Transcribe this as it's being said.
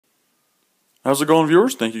How's it going,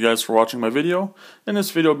 viewers? Thank you guys for watching my video. In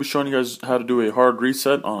this video I'll be showing you guys how to do a hard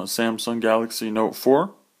reset on a Samsung Galaxy Note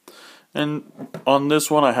 4. And on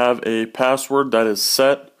this one I have a password that is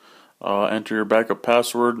set. Enter your backup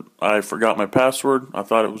password. I forgot my password. I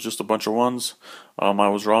thought it was just a bunch of ones. I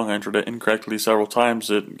was wrong. I entered it incorrectly several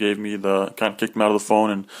times. It gave me kind of kicked me out of the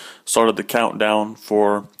phone and started the countdown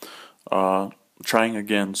for trying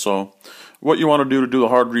again. So what you want to do the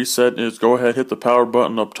hard reset is go ahead, hit the power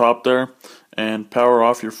button up top there and power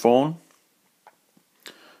off your phone.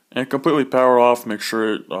 And completely power off. Make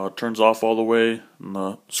sure it turns off all the way and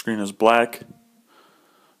the screen is black.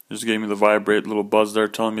 Just gave me the vibrate little buzz there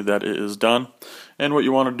telling me that it is done. And what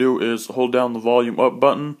you want to do is hold down the volume up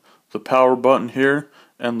button, the power button here,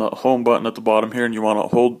 and the home button at the bottom here, and you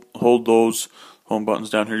want to hold those home buttons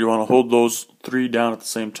down here. You want to hold those three down at the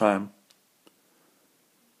same time.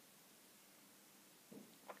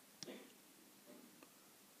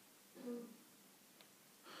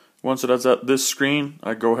 Once it is at this screen,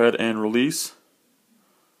 I go ahead and release.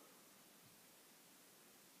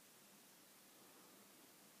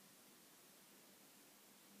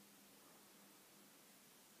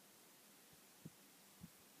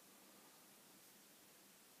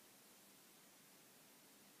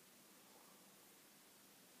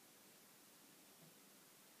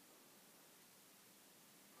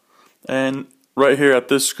 And right here at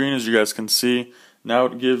this screen, as you guys can see, now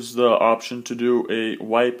it gives the option to do a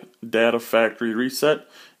wipe data factory reset.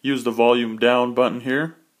 Use the volume down button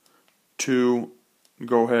here to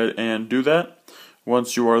go ahead and do that.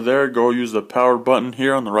 Once you are there, go use the power button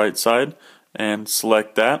here on the right side and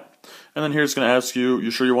select that. And then here it's going to ask you,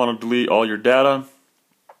 you sure you want to delete all your data?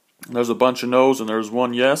 There's a bunch of no's and there's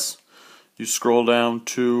one yes. You scroll down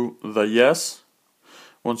to the yes.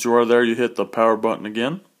 Once you are there, you hit the power button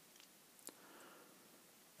again.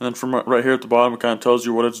 And then from right here at the bottom, it kind of tells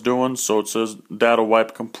you what it's doing. So it says data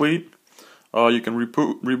wipe complete. You can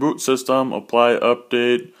reboot system, apply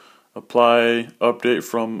update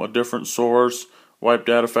from a different source, wipe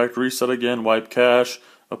data factory reset again, wipe cache,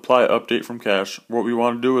 apply update from cache. What we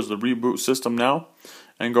want to do is the reboot system now.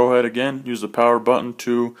 And go ahead again, use the power button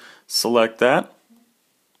to select that.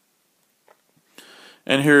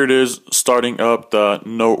 And here it is starting up the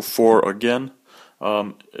Note 4 again.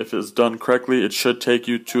 If it's done correctly, it should take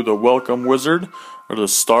you to the welcome wizard or the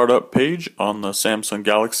startup page on the Samsung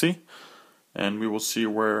Galaxy, and we will see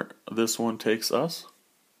where this one takes us.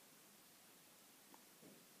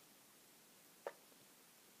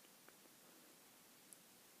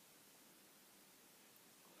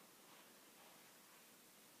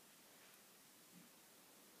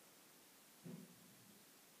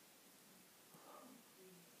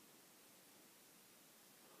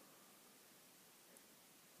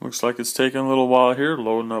 Looks like it's taking a little while here,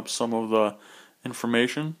 loading up some of the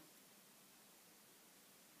information.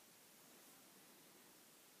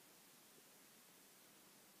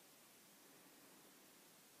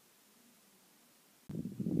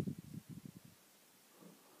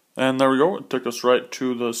 And there we go, it took us right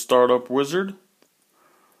to the startup wizard.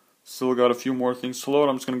 Still got a few more things to load.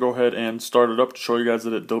 I'm just going to go ahead and start it up to show you guys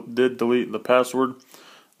that it did delete the password.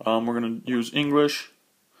 We're going to use English,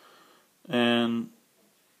 and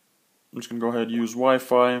I'm just going to go ahead and use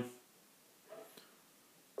Wi-Fi.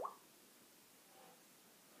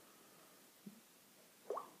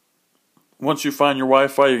 Once you find your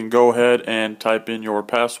Wi-Fi, you can go ahead and type in your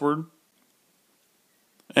password.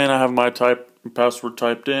 And I have my password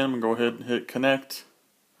typed in. I'm going to go ahead and hit connect.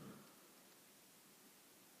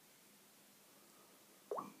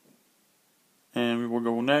 And we will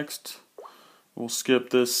go next. We'll skip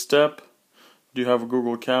this step. Do you have a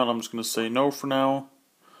Google account? I'm just going to say no for now.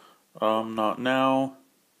 Not now.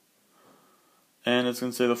 And it's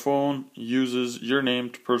going to say the phone uses your name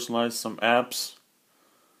to personalize some apps.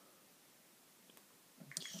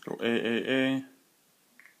 Let's go AAA.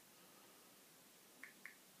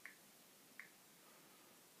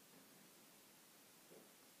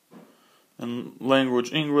 And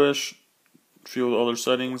language English. A few other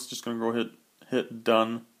settings. Just going to go hit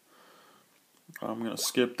done. I'm going to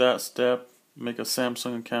skip that step. Make a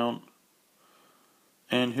Samsung account.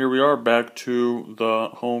 And here we are back to the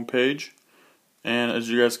home page, and as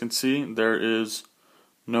you guys can see, there is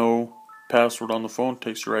no password on the phone. It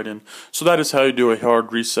takes you right in. So that is how you do a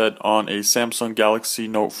hard reset on a Samsung Galaxy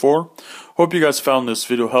Note 4. Hope you guys found this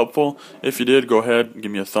video helpful. If you did, go ahead and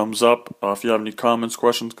give me a thumbs up. If you have any comments,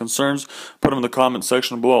 questions, concerns, put them in the comment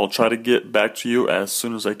section below. I'll try to get back to you as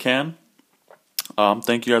soon as I can.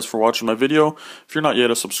 Thank you guys for watching my video. If you're not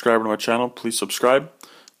yet a subscriber to my channel, please subscribe.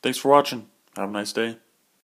 Thanks for watching. Have a nice day.